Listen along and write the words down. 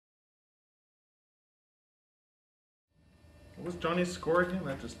What was Johnny's score again?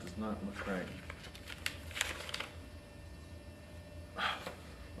 That just does not look right.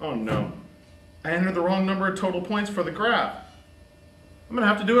 Oh no. I entered the wrong number of total points for the graph. I'm gonna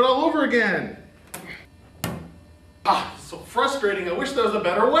have to do it all over again. So frustrating. I wish there was a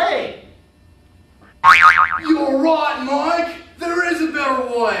better way. You're right, Mike. There is a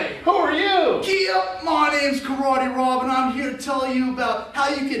better way. Who are you? Yep, my name's Karate Rob, and I'm here to tell you about how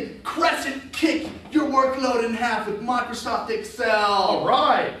you can crescent kick your workload in half with Microsoft Excel. All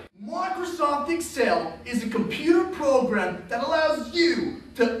right. Microsoft Excel is a computer program that allows you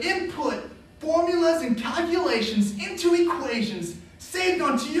to input formulas and calculations into equations saved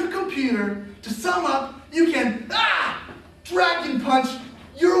onto your computer. To sum up, you can drag and punch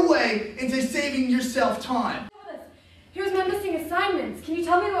your way into saving yourself time. Here's my missing assignments. Can you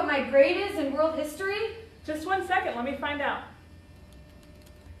tell me what my grade is in world history? Just 1 second, let me find out.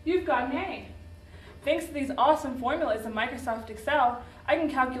 You've got an A. Thanks to these awesome formulas in Microsoft Excel, I can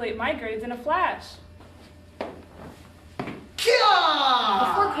calculate my grades in a flash. Before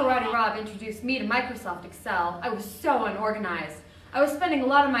Karate Rob introduced me to Microsoft Excel, I was so unorganized. I was spending a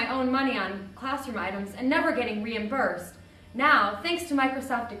lot of my own money on classroom items and never getting reimbursed. Now, thanks to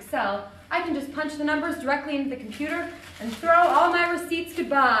Microsoft Excel, I can just punch the numbers directly into the computer and throw all my receipts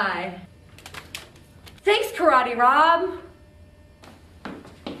goodbye. Thanks, Karate Rob.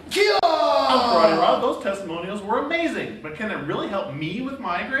 Karate Rob, those testimonials were amazing, but can it really help me with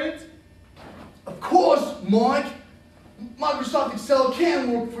my grades? Of course, Mike. Microsoft Excel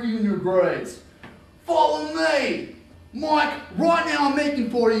can work for you in your grades. Follow me. Mike, right now I'm making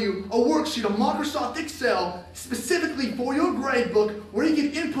for you a worksheet of Microsoft Excel specifically for your gradebook where you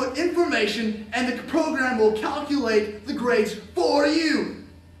can input information and the program will calculate the grades for you.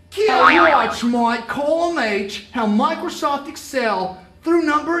 Watch, Mike, column H, how Microsoft Excel through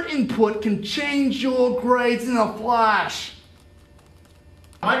number input can change your grades in a flash.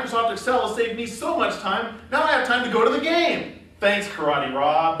 Microsoft Excel has saved me so much time, now I have time to go to the game. Thanks, Karate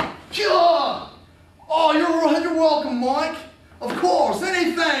Rob. Oh, you're welcome, Mike. Of course,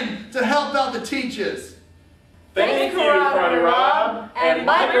 anything to help out the teachers. Thank you, Karate Rob, and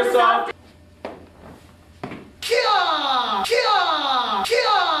Microsoft. Kia!